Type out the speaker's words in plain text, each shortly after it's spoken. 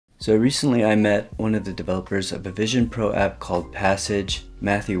So recently I met one of the developers of a Vision Pro app called Passage,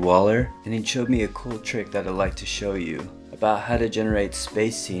 Matthew Waller, and he showed me a cool trick that I'd like to show you about how to generate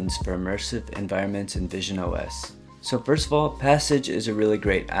space scenes for immersive environments in VisionOs. So first of all, Passage is a really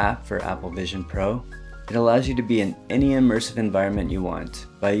great app for Apple Vision Pro. It allows you to be in any immersive environment you want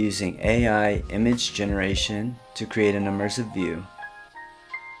by using AI image generation to create an immersive view.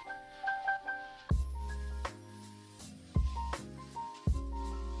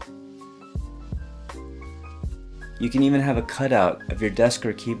 You can even have a cutout of your desk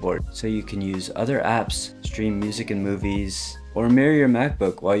or keyboard so you can use other apps, stream music and movies, or mirror your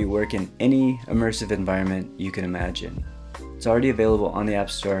MacBook while you work in any immersive environment you can imagine. It's already available on the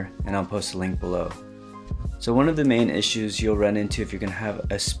App Store, and I'll post a link below. So one of the main issues you'll run into if you're going to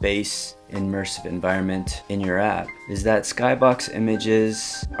have a space immersive environment in your app is that Skybox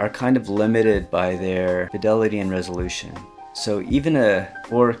images are kind of limited by their fidelity and resolution. So even a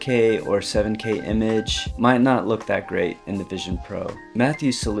 4K or 7K image might not look that great in the Vision Pro.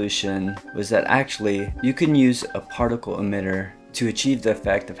 Matthew's solution was that actually you can use a particle emitter to achieve the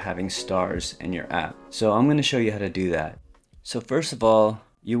effect of having stars in your app. So I'm going to show you how to do that. So first of all,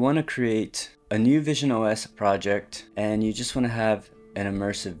 you want to create a new VisionOs project, and you just want to have an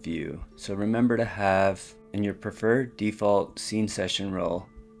immersive view. So remember to have in your preferred default scene session role,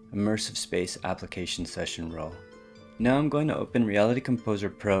 Immersive Space application session role. Now I'm going to open Reality Composer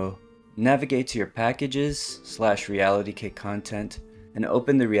Pro, navigate to your packages / Reality Kit content, and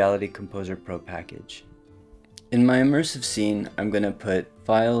open the Reality Composer Pro package. In my immersive scene, I'm going to put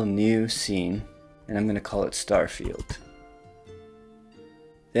File New Scene, and I'm going to call it Starfield.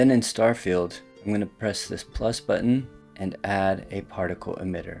 Then in Starfield, I'm going to press this plus button and add a particle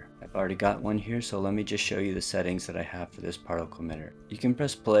emitter. I've already got one here, so let me just show you the settings that I have for this particle emitter. You can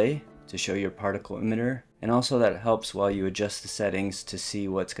press play to show your particle emitter, and also that helps while you adjust the settings to see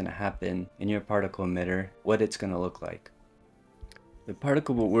what's going to happen in your particle emitter, what it's going to look like. The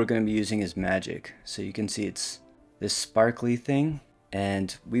particle we're going to be using is magic, so you can see it's this sparkly thing,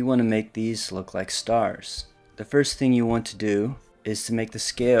 and we want to make these look like stars. The first thing you want to do is to make the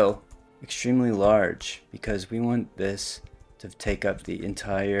scale extremely large, because we want this to take up the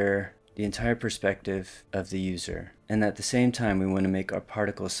entire perspective of the user, and at the same time we want to make our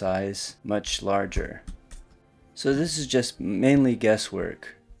particle size much larger. So this is just mainly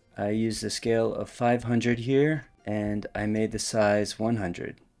guesswork. I used a scale of 500 here, and I made the size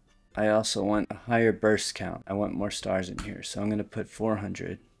 100. I also want a higher burst count. I want more stars in here, so I'm going to put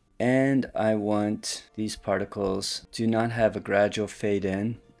 400. And I want these particles to not have a gradual fade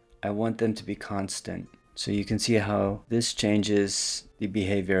in. I want them to be constant. So you can see how this changes the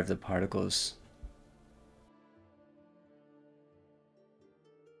behavior of the particles.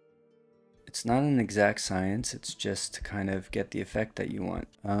 It's not an exact science, it's just to kind of get the effect that you want.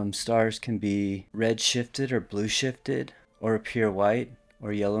 Stars can be red shifted or blue shifted, or appear white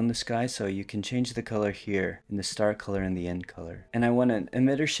or yellow in the sky, so you can change the color here in the start color and the end color. And I want an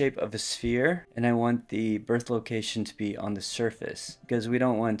emitter shape of a sphere, and I want the birth location to be on the surface, because we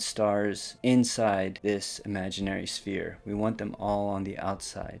don't want stars inside this imaginary sphere. We want them all on the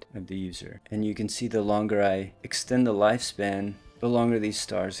outside of the user. And you can see the longer I extend the lifespan, the longer these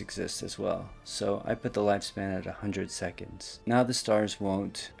stars exist as well. So I put the lifespan at 100 seconds. Now the stars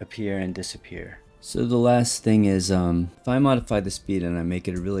won't appear and disappear. So the last thing is, if I modify the speed and I make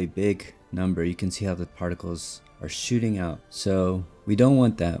it a really big number, you can see how the particles are shooting out. So we don't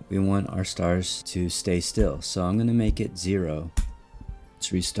want that. We want our stars to stay still. So I'm going to make it 0.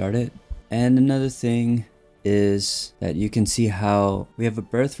 Let's restart it. And another thing is that you can see how we have a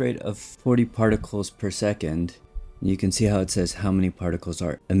birth rate of 40 particles per second. You can see how it says how many particles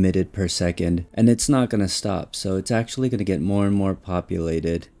are emitted per second, and it's not going to stop. So it's actually going to get more and more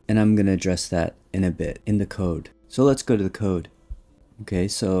populated, and I'm going to address that in a bit in the code. So let's go to the code. Okay,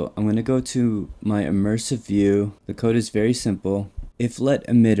 so I'm going to go to my immersive view. The code is very simple. If let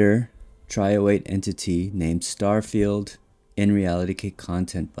emitter try await entity named Starfield in Reality Kit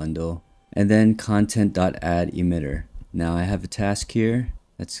content bundle, and then content.add emitter. Now I have a task here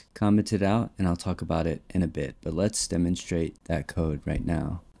that's commented out, and I'll talk about it in a bit, but let's demonstrate that code right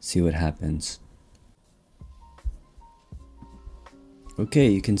now. See what happens. Okay,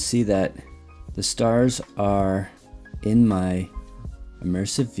 you can see that the stars are in my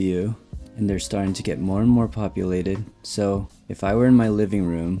immersive view, and they're starting to get more and more populated. So if I were in my living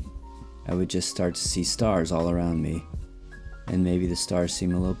room, I would just start to see stars all around me. And maybe the stars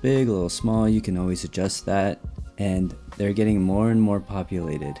seem a little big, a little small. You can always adjust that. And they're getting more and more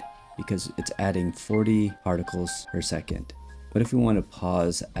populated because it's adding 40 particles per second. What if we want to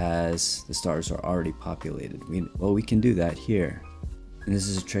pause as the stars are already populated? Well, we can do that here. And this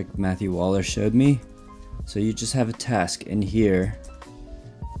is a trick Matthew Waller showed me. So you just have a task in here,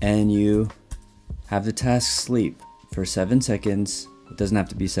 and you have the task sleep for 7 seconds. It doesn't have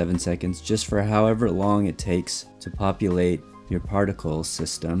to be 7 seconds, just for however long it takes to populate your particle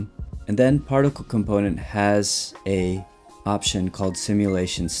system. And then particle component has a option called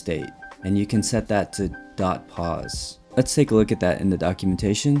simulation state, and you can set that to .pause. Let's take a look at that in the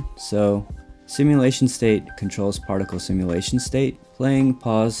documentation. So simulation state controls particle simulation state, playing,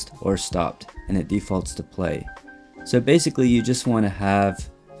 paused, or stopped, and it defaults to play. So basically you just want to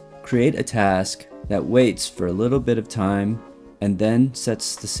create a task that waits for a little bit of time and then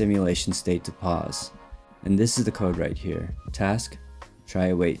sets the simulation state to pause. And this is the code right here. Task, try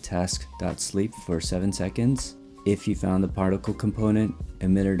await task.sleep for 7 seconds. If you found the particle component,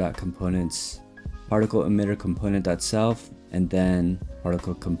 emitter.components, particle emitter component.self, and then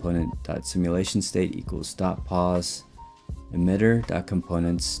particle component.simulation state equals stop pause,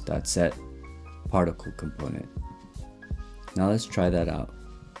 emitter.components.set particle component. Now let's try that out.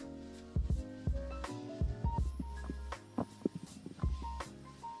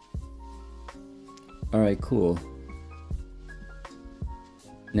 Alright, cool.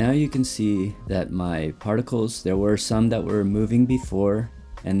 Now you can see that my particles, there were some that were moving before,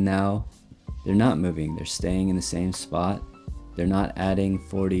 and now they're not moving. They're staying in the same spot. They're not adding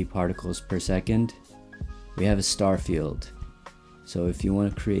 40 particles per second. We have a star field. So if you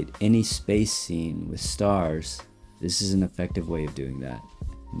want to create any space scene with stars, this is an effective way of doing that.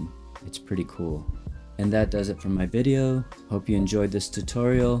 It's pretty cool. And that does it for my video. Hope you enjoyed this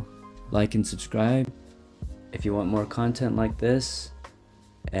tutorial. Like and subscribe if you want more content like this.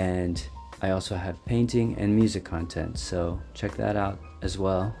 And I also have painting and music content, so check that out as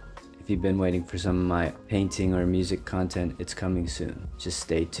well. If you've been waiting for some of my painting or music content, it's coming soon. Just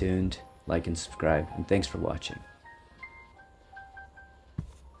stay tuned, like and subscribe, and thanks for watching.